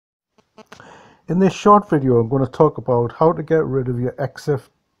In this short video, I'm going to talk about how to get rid of your EXIF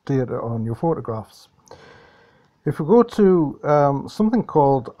data on your photographs. If we go to something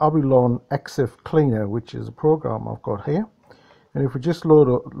called Abilon EXIF-CLEANER, which is a program I've got here, and if we just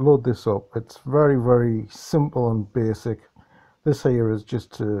load this up, it's very simple and basic. This here is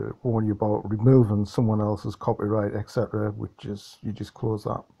just to warn you about removing someone else's copyright, etc., which is, you just close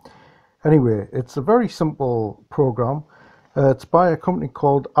that. Anyway, it's a very simple program. It's by a company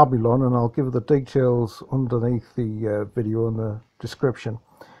called Abilon, and I'll give the details underneath the video in the description.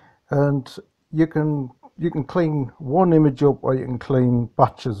 And you can clean one image up, or you can clean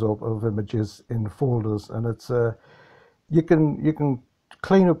batches up of images in folders, and it's you can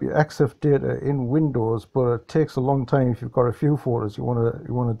clean up your EXIF data in Windows, but it takes a long time if you've got a few folders you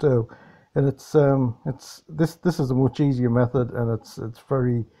want to do. And this is a much easier method, and it's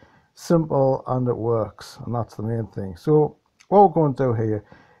very simple and it works, and that's the main thing. So what we're going to do here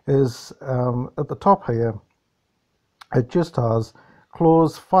is at the top here, it just has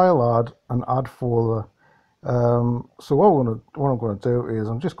close, file, add, and add folder. So what I'm going to do is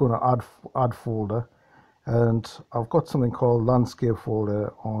I'm just going to add folder, and I've got something called landscape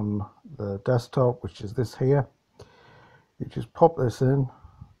folder on the desktop, which is this here. You just pop this in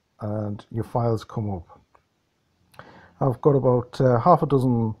and your files come up. I've got about half a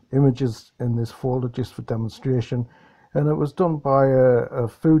dozen images in this folder just for demonstration, and it was done by a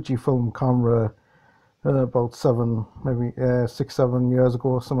Fujifilm camera about 6-7 years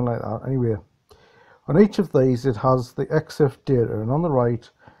ago, something like that. Anyway, on each of these it has the EXIF data, and on the right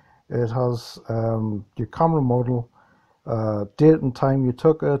it has your camera model, date and time you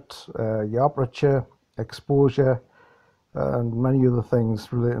took it, your aperture, exposure, and many other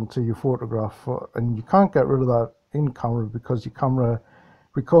things relating to your photograph. And you can't get rid of that in camera because your camera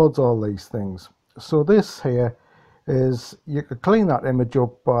records all these things. So this here is, you could clean that image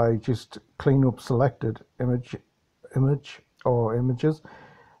up by just clean up selected image or images,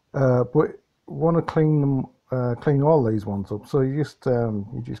 but want to clean them, clean all these ones up. So you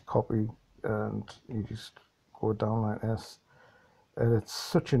just copy and you just go down like this, and it's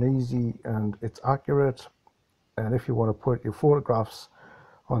such an easy, and it's accurate. And if you want to put your photographs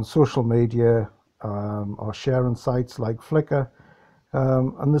on social media or sharing sites like Flickr,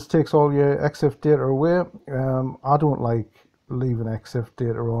 and this takes all your EXIF data away. I don't like leaving EXIF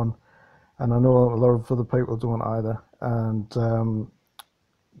data on, and I know a lot of other people don't either. And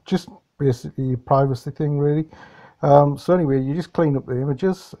just basically a privacy thing, really. So anyway, you just clean up the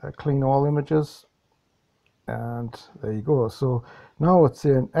images, clean all images, and there you go. So now it's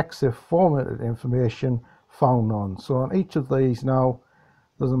in EXIF formatted information found none. So on each of these now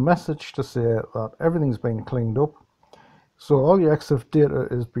there's a message to say that everything's been cleaned up. So all your EXIF data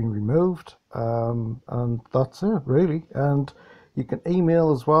is being removed, and that's it, really. And you can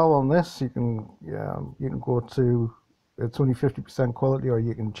email as well on this. You can go to, it's only 50% quality, or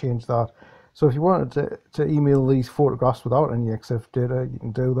you can change that. So if you wanted to email these photographs without any EXIF data, you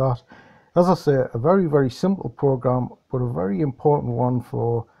can do that. As I say, a very simple program, but a very important one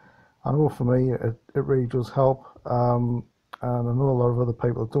for, I know for me, it really does help. And I know a lot of other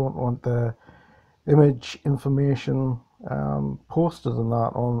people don't want their image information posted and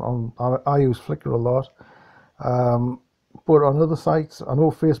that on I use Flickr a lot, but on other sites, I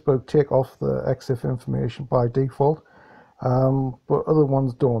know Facebook take off the EXIF information by default, but other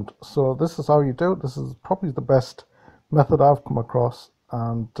ones don't. So this is how you do it. This is probably the best method I've come across,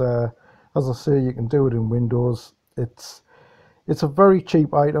 and as I say, you can do it in Windows. It's a very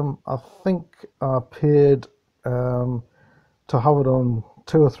cheap item. I think I paid to have it on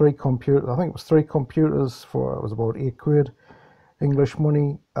 2 or 3 computers. I think it was 3 computers for, it was about £8 English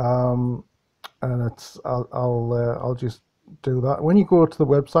money. And I'll just do that. When you go to the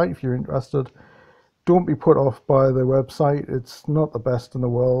website, if you're interested, don't be put off by the website. It's not the best in the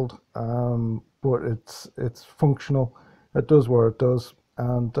world, but it's functional. It does what it does,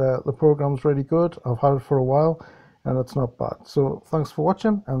 and the program's really good. I've had it for a while, and it's not bad. So thanks for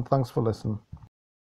watching, and thanks for listening.